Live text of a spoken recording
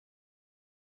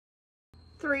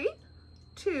3,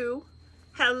 2,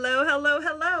 hello, hello,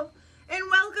 hello, and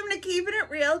welcome to Keeping It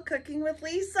Real Cooking with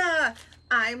Lisa.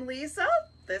 I'm Lisa,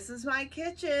 this is my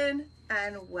kitchen,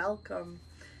 and welcome.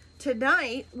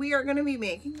 Tonight, we are going to be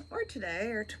making, or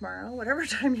today, or tomorrow, whatever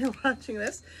time you're watching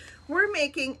this, we're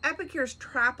making Epicure's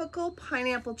Tropical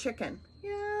Pineapple Chicken.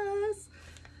 Yes!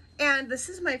 And this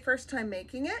is my first time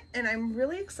making it, and I'm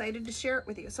really excited to share it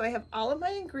with you. So I have all of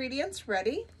my ingredients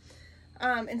ready.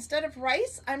 Instead of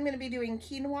rice, I'm going to be doing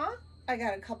quinoa. I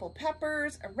got a couple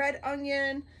peppers, a red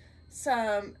onion,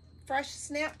 some fresh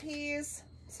snap peas,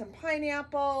 some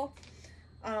pineapple,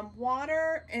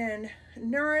 water, and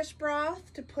nourish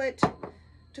broth to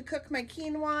cook my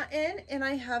quinoa in, and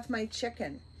I have my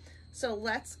chicken. So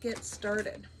let's get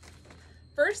started.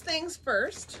 First things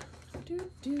first. There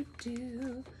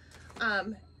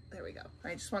we go.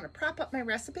 I just want to prop up my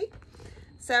recipe.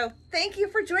 So thank you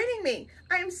for joining me.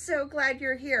 I'm so glad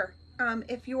you're here.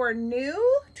 If you are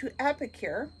new to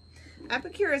Epicure,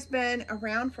 Epicure has been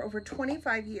around for over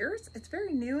 25 years. It's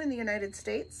very new in the United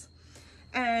States,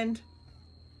 and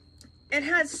it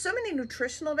has so many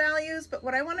nutritional values, but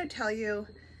what I want to tell you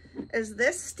is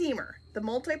this steamer, the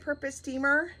multi-purpose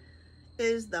steamer,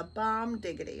 is the bomb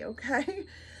diggity, okay?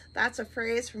 That's a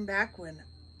phrase from back when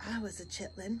I was a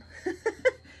chitlin.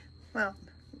 Well,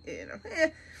 you know.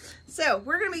 So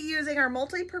we're going to be using our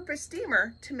multi-purpose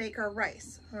steamer to make our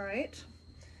rice, all right?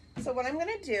 So what I'm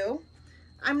going to do,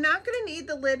 I'm not going to need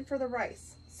the lid for the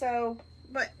rice. So,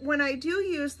 but when I do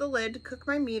use the lid to cook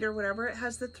my meat or whatever, it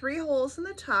has the 3 holes in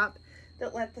the top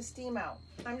that let the steam out.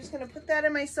 I'm just going to put that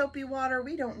in my soapy water.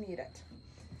 We don't need it.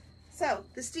 So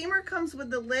the steamer comes with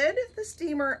the lid, the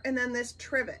steamer, and then this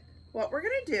trivet. What we're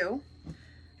going to do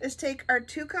is take our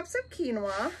 2 cups of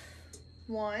quinoa,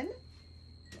 1,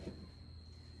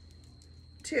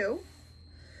 2,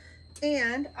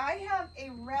 and I have a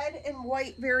red and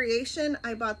white variation.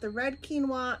 I bought the red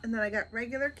quinoa and then I got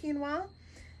regular quinoa,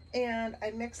 and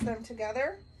I mixed them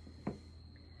together.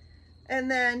 And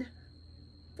then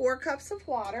 4 cups of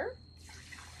water.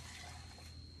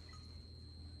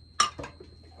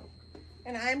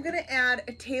 And I'm going to add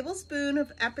a tablespoon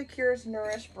of Epicure's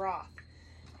Nourish broth.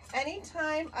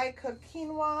 Anytime I cook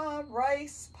quinoa,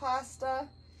 rice, pasta,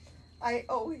 I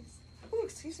always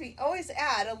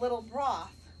add a little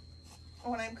broth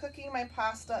when I'm cooking my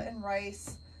pasta and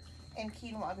rice and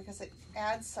quinoa because it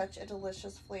adds such a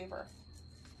delicious flavor.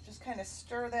 Just kind of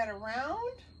stir that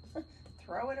around,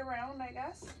 throw it around, I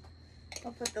guess.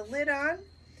 I'll put the lid on.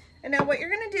 And now what you're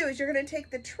going to do is you're going to take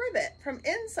the trivet from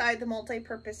inside the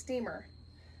multi-purpose steamer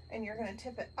and you're going to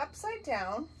tip it upside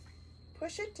down,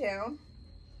 push it down,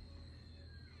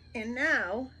 and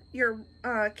now your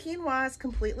quinoa is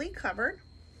completely covered.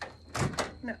 I'm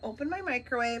going to open my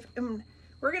microwave and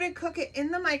we're going to cook it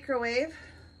in the microwave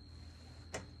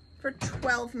for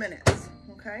 12 minutes,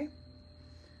 okay?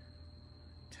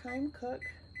 Time cook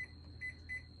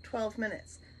 12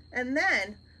 minutes. And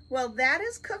then while that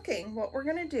is cooking, what we're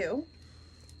going to do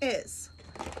is,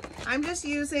 I'm just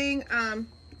using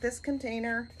this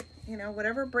container, you know,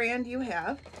 whatever brand you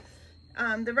have.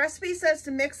 The recipe says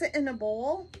to mix it in a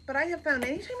bowl, but I have found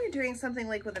anytime you're doing something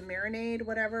like with a marinade,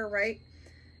 whatever, right?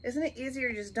 Isn't it easier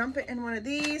to just dump it in one of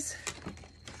these?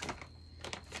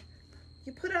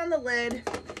 You put on the lid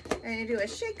and you do a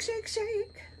shake, shake,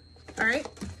 shake. All right,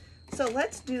 so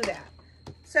let's do that.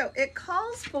 So it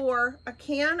calls for a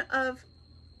can of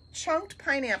chunked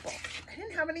pineapple. I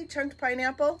didn't have any chunked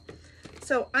pineapple,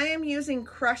 so I am using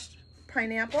crushed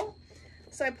pineapple.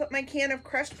 So I put my can of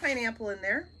crushed pineapple in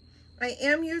there. I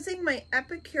am using my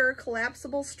Epicure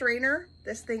collapsible strainer.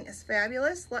 This thing is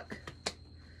fabulous. Look,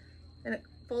 and it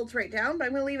folds right down, but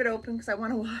I'm going to leave it open because I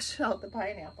want to wash out the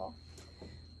pineapple.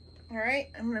 All right,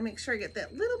 I'm going to make sure I get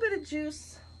that little bit of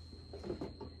juice.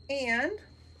 And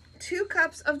 2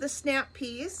 cups of the snap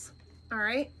peas. All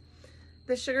right,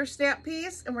 the sugar snap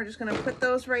peas, and we're just going to put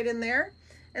those right in there.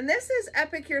 And this is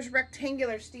Epicure's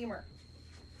rectangular steamer.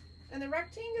 And the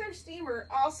rectangular steamer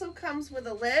also comes with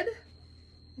a lid,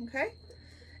 okay?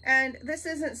 And this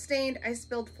isn't stained. I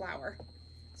spilled flour,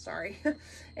 sorry.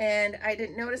 And I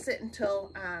didn't notice it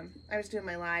until I was doing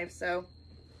my live, so.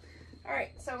 All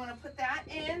right, so I'm gonna put that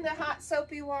in the hot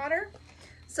soapy water.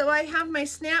 So I have my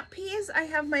snap peas, I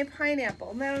have my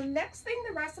pineapple. Now the next thing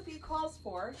the recipe calls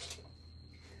for,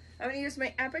 I'm gonna use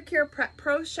my Epicure Prep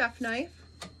Pro chef knife,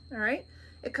 all right?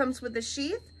 It comes with the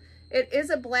sheath. It is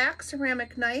a black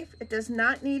ceramic knife. It does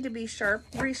not need to be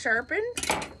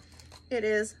resharpened. It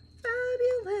is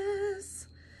fabulous.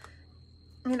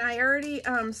 And I already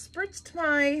spritzed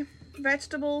my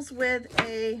vegetables with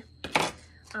a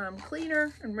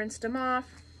cleaner and rinsed them off.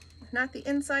 Not the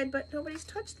inside, but nobody's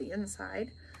touched the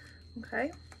inside.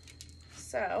 Okay,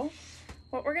 so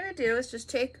what we're gonna do is just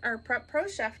take our Prep Pro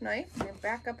Chef knife and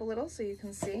back up a little so you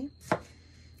can see.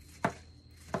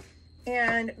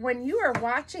 And when you are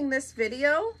watching this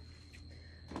video,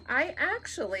 I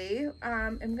actually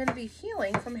am going to be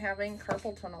healing from having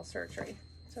carpal tunnel surgery.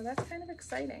 So that's kind of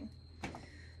exciting.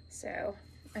 So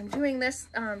I'm doing this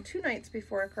 2 nights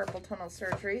before carpal tunnel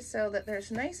surgery so that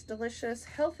there's nice, delicious,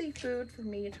 healthy food for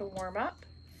me to warm up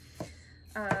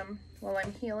while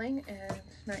I'm healing and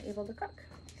not able to cook.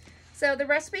 So the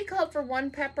recipe called for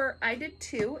 1 pepper. I did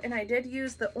 2, and I did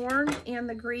use the orange and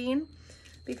the green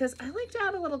because I like to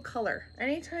add a little color.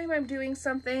 Anytime I'm doing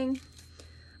something,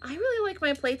 I really like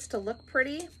my plates to look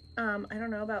pretty. I don't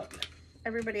know about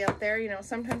everybody out there, you know,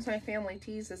 sometimes my family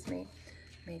teases me,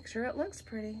 make sure it looks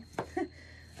pretty.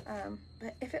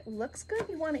 But if it looks good,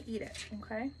 you want to eat it,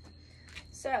 okay?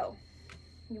 So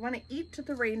you want to eat to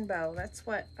the rainbow. That's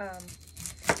what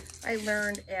I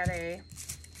learned at a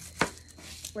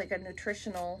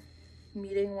nutritional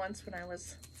meeting once when I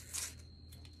was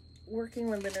working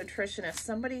with the nutritionist.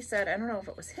 Somebody said, I don't know if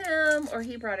it was him or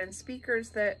he brought in speakers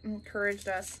that encouraged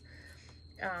us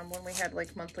when we had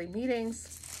like monthly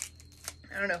meetings.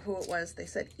 I don't know who it was. They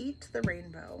said, eat the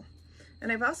rainbow.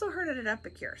 And I've also heard it at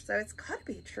Epicure, so it's got to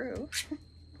be true.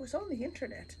 It was on the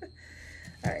internet.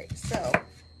 All right, so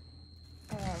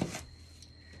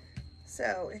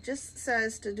it just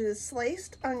says to do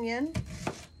sliced onion.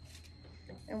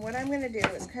 And what I'm going to do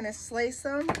is kind of slice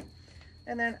them,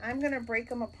 and then I'm going to break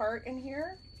them apart in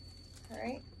here. All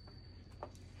right,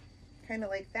 kind of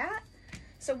like that.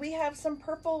 So we have some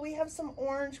purple, we have some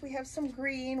orange, we have some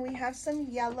green, we have some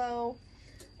yellow,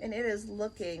 and it is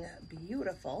looking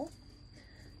beautiful.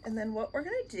 And then what we're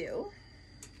going to do,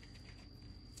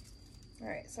 all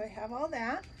right, so I have all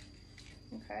that.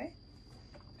 Okay,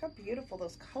 look how beautiful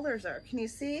those colors are. Can you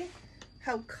see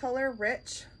how color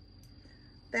rich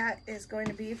that is going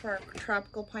to be for our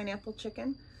tropical pineapple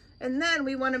chicken? And then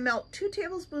we want to melt 2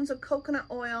 tablespoons of coconut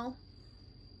oil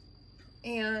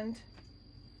and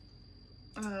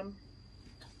oh,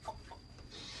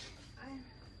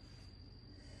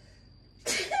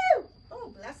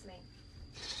 bless me.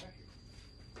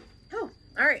 Oh,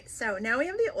 all right, so now we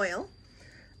have the oil.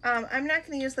 I'm not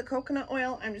going to use the coconut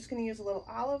oil. I'm just going to use a little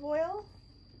olive oil,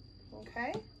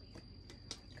 okay?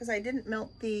 Because I didn't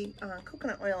melt the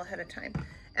coconut oil ahead of time.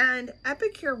 And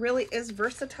Epicure really is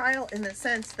versatile in the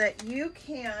sense that you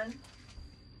can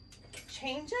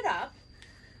change it up,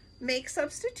 make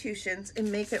substitutions,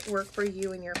 and make it work for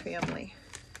you and your family.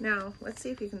 Now, let's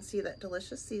see if you can see that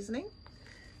delicious seasoning.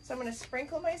 So I'm going to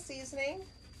sprinkle my seasoning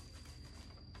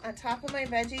on top of my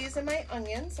veggies and my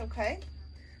onions, okay?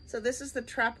 So this is the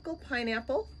tropical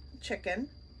pineapple chicken.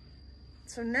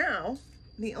 So now,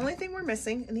 the only thing we're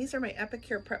missing, and these are my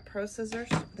Epicure Prep Pro scissors.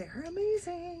 They're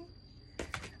amazing.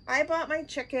 I bought my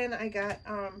chicken. I got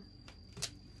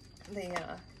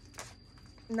the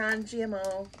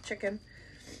non-GMO chicken,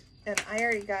 and I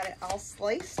already got it all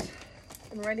sliced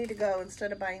and ready to go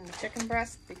instead of buying the chicken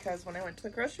breast, because when I went to the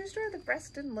grocery store, the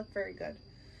breast didn't look very good.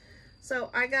 So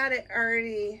I got it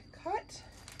already cut.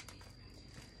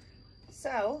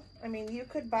 So, I mean, you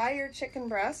could buy your chicken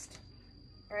breast,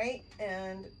 right,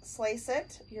 and slice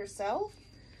it yourself.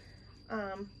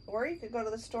 Or you could go to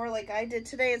the store like I did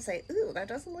today and say, ooh, that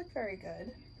doesn't look very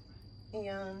good.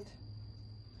 And,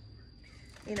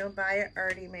 you know, buy it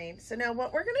already made. So now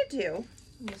what we're going to do,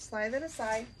 I'm going to slide it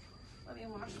aside. Let me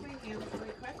wash my hands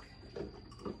really quick.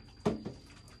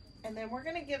 And then we're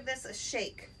going to give this a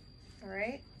shake, all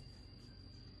right?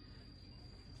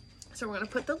 So we're going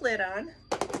to put the lid on.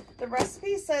 The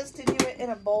recipe says to do it in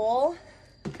a bowl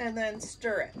and then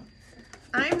stir it.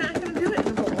 I'm not going to do it in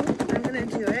a bowl. I'm going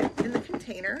to do it in the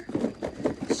container.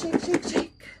 Shake, shake,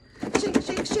 shake. Shake,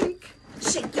 shake, shake.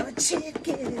 Shake your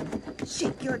chicken.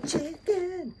 Shake your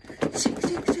chicken. Shake,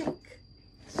 shake, shake.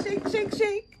 Shake, shake,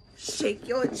 shake. Shake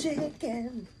your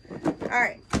chicken. All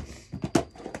right.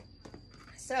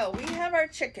 So we have our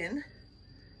chicken.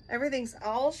 Everything's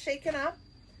all shaken up.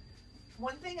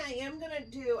 One thing I am going to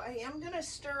do, I am going to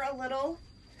stir a little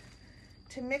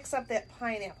to mix up that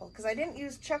pineapple, because I didn't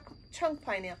use chunk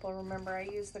pineapple, remember. I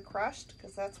used the crushed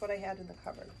because that's what I had in the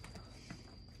cupboard.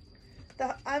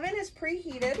 The oven is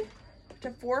preheated to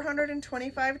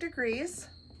 425 degrees,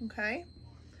 okay?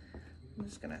 I'm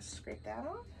just going to scrape that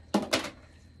off.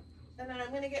 And then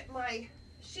I'm going to get my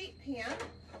sheet pan.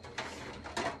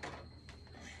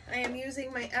 I am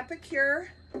using my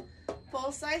Epicure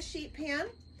full-size sheet pan.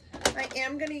 I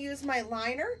am going to use my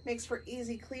liner, makes for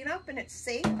easy cleanup, and it's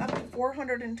safe up to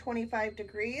 425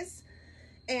 degrees.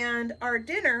 And our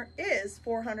dinner is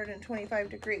 425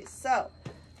 degrees. So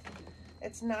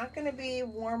It's not going to be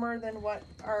warmer than what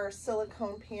our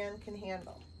silicone pan can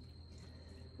handle.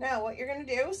 Now what you're going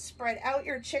to do is spread out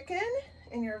your chicken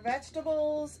and your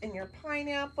vegetables and your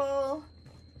pineapple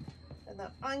and the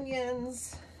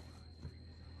onions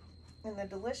and the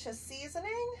delicious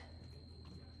seasoning.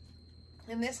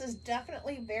 And this is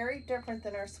definitely very different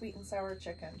than our sweet and sour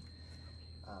chicken.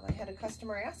 I had a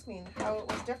customer ask me how it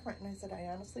was different, and I said, I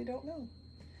honestly don't know.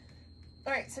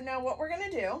 All right, so now what we're gonna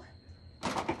do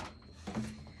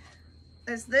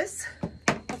is this,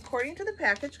 according to the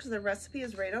package, because the recipe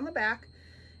is right on the back,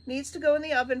 needs to go in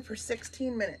the oven for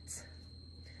 16 minutes.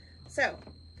 So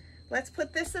let's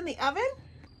put this in the oven.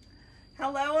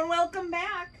 Hello and welcome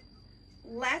back.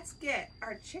 Let's get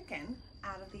our chicken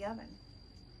out of the oven.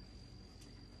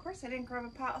 Of course, I didn't grab a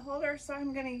pot holder, so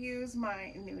I'm gonna use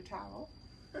my new towel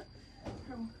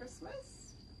from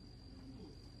Christmas.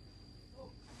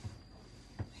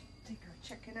 Take our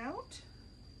chicken out.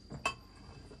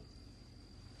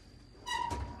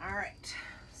 All right,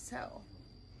 so,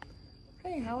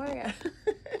 hey, how are you?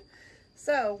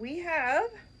 So we have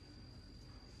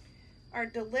our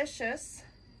delicious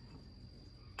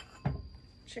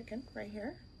chicken right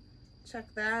here.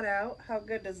 Check that out. How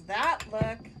good does that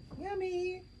look?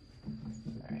 Yummy.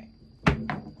 All right,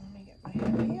 let me get my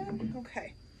pan.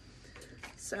 Okay.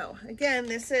 So again,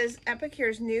 this is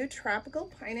Epicure's new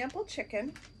tropical pineapple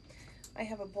chicken. I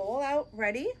have a bowl out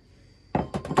ready.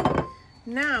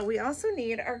 Now we also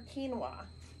need our quinoa.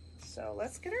 So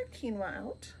let's get our quinoa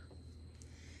out.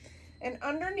 And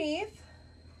underneath,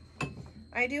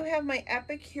 I do have my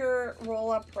Epicure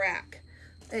roll-up rack.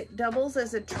 It doubles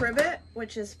as a trivet,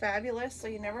 which is fabulous, so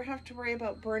you never have to worry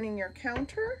about burning your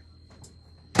counter.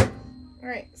 All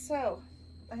right, so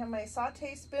I have my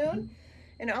saute spoon.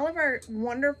 And all of our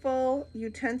wonderful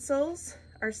utensils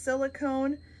are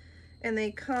silicone, and they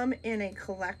come in a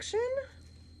collection.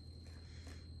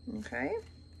 Okay,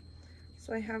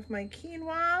 so I have my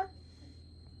quinoa.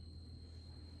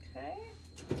 Okay,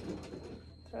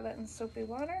 throw that in soapy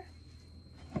water.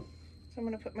 So I'm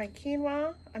gonna put my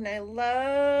quinoa, and I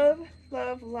love,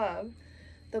 love, love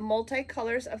the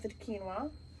multi-colors of the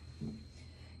quinoa.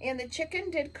 And the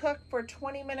chicken did cook for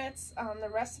 20 minutes. The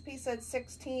recipe said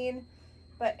 16.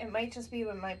 But it might just be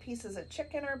when my pieces of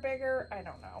chicken are bigger. I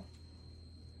don't know.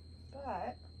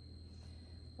 But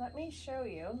let me show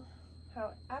you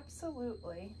how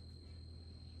absolutely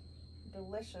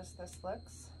delicious this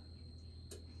looks.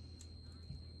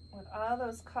 With all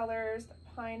those colors, the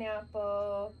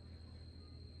pineapple,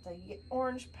 the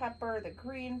orange pepper, the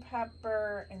green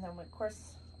pepper, and then of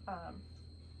course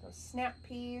those snap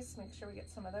peas. Make sure we get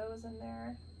some of those in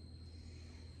there.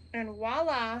 And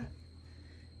voila!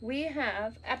 We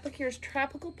have Epicure's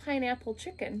tropical pineapple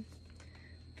chicken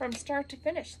from start to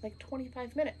finish, like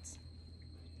 25 minutes.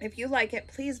 If you like it,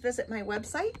 please visit my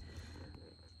website,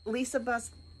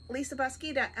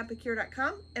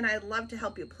 lisabuske.epicure.com, and I'd love to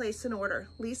help you place an order.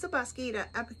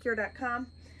 lisabuske.epicure.com,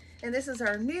 and this is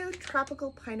our new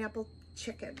tropical pineapple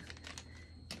chicken.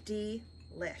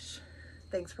 Delish.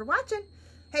 Thanks for watching.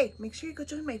 Hey, make sure you go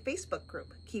join my Facebook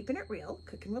group, Keeping It Real,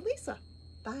 Cooking with Lisa.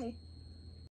 Bye.